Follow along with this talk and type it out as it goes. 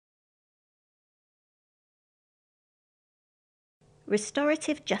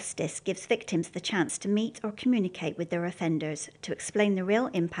Restorative justice gives victims the chance to meet or communicate with their offenders to explain the real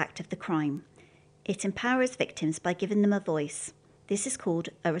impact of the crime. It empowers victims by giving them a voice. This is called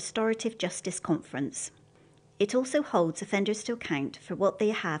a restorative justice conference. It also holds offenders to account for what they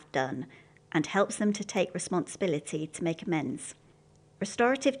have done and helps them to take responsibility to make amends.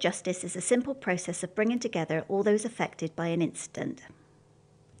 Restorative justice is a simple process of bringing together all those affected by an incident.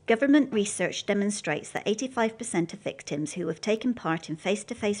 Government research demonstrates that 85% of victims who have taken part in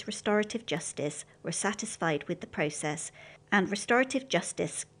face-to-face restorative justice were satisfied with the process, and restorative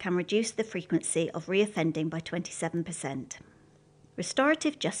justice can reduce the frequency of reoffending by 27%.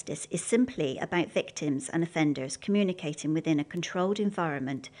 Restorative justice is simply about victims and offenders communicating within a controlled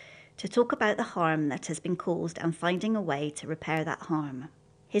environment to talk about the harm that has been caused and finding a way to repair that harm.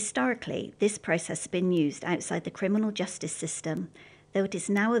 Historically, this process has been used outside the criminal justice system, though it is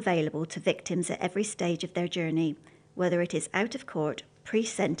now available to victims at every stage of their journey, whether it is out of court,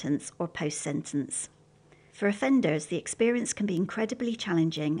 pre-sentence or post-sentence. For offenders, the experience can be incredibly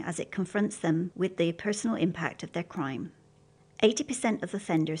challenging as it confronts them with the personal impact of their crime. 80% of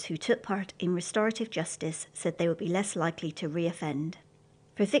offenders who took part in restorative justice said they would be less likely to reoffend.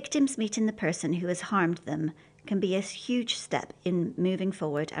 For victims, meeting the person who has harmed them can be a huge step in moving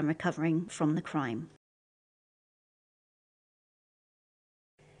forward and recovering from the crime.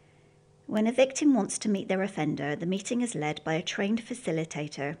 When a victim wants to meet their offender, the meeting is led by a trained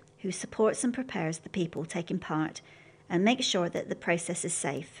facilitator who supports and prepares the people taking part and makes sure that the process is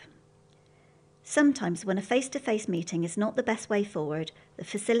safe. Sometimes, when a face-to-face meeting is not the best way forward, the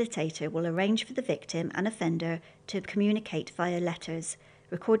facilitator will arrange for the victim and offender to communicate via letters,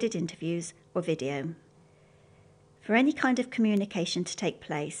 recorded interviews, or video. For any kind of communication to take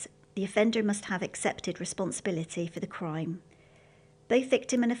place, the offender must have accepted responsibility for the crime. Both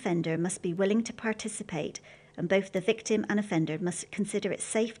victim and offender must be willing to participate, and both the victim and offender must consider it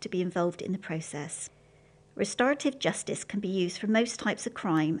safe to be involved in the process. Restorative justice can be used for most types of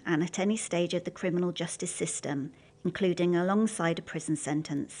crime and at any stage of the criminal justice system, including alongside a prison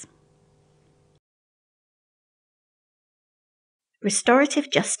sentence.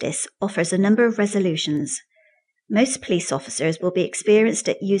 Restorative justice offers a number of resolutions. Most police officers will be experienced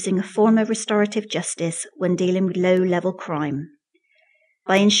at using a form of restorative justice when dealing with low-level crime.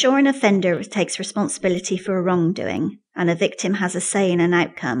 By ensuring an offender takes responsibility for a wrongdoing and a victim has a say in an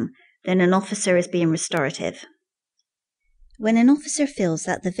outcome, then an officer is being restorative. When an officer feels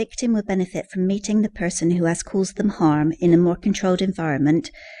that the victim will benefit from meeting the person who has caused them harm in a more controlled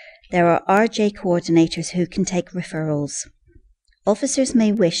environment, there are RJ coordinators who can take referrals. Officers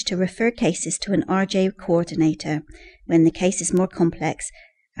may wish to refer cases to an RJ coordinator when the case is more complex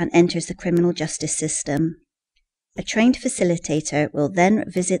and enters the criminal justice system. A trained facilitator will then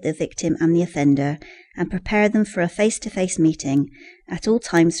visit the victim and the offender and prepare them for a face-to-face meeting, at all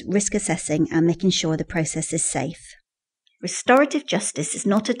times risk assessing and making sure the process is safe. Restorative justice is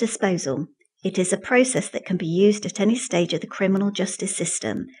not a disposal. It is a process that can be used at any stage of the criminal justice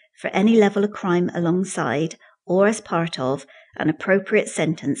system for any level of crime alongside or as part of an appropriate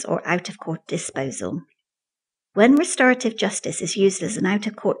sentence or out-of-court disposal. When restorative justice is used as an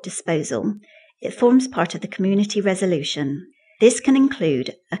out-of-court disposal, it forms part of the community resolution. This can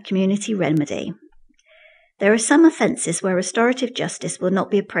include a community remedy. There are some offences where restorative justice will not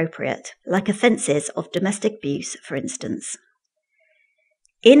be appropriate, like offences of domestic abuse, for instance.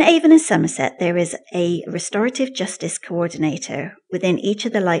 In Avon and Somerset, there is a restorative justice coordinator within each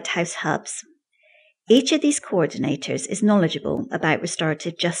of the lighthouse hubs. Each of these coordinators is knowledgeable about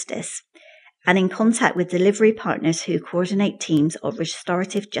restorative justice and in contact with delivery partners who coordinate teams of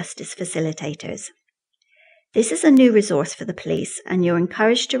restorative justice facilitators. This is a new resource for the police, and you're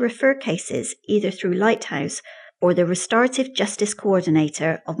encouraged to refer cases either through Lighthouse or the restorative justice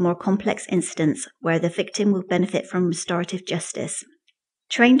coordinator of more complex incidents where the victim will benefit from restorative justice.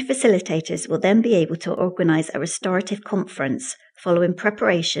 Trained facilitators will then be able to organise a restorative conference following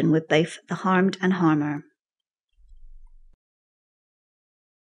preparation with both the harmed and harmer.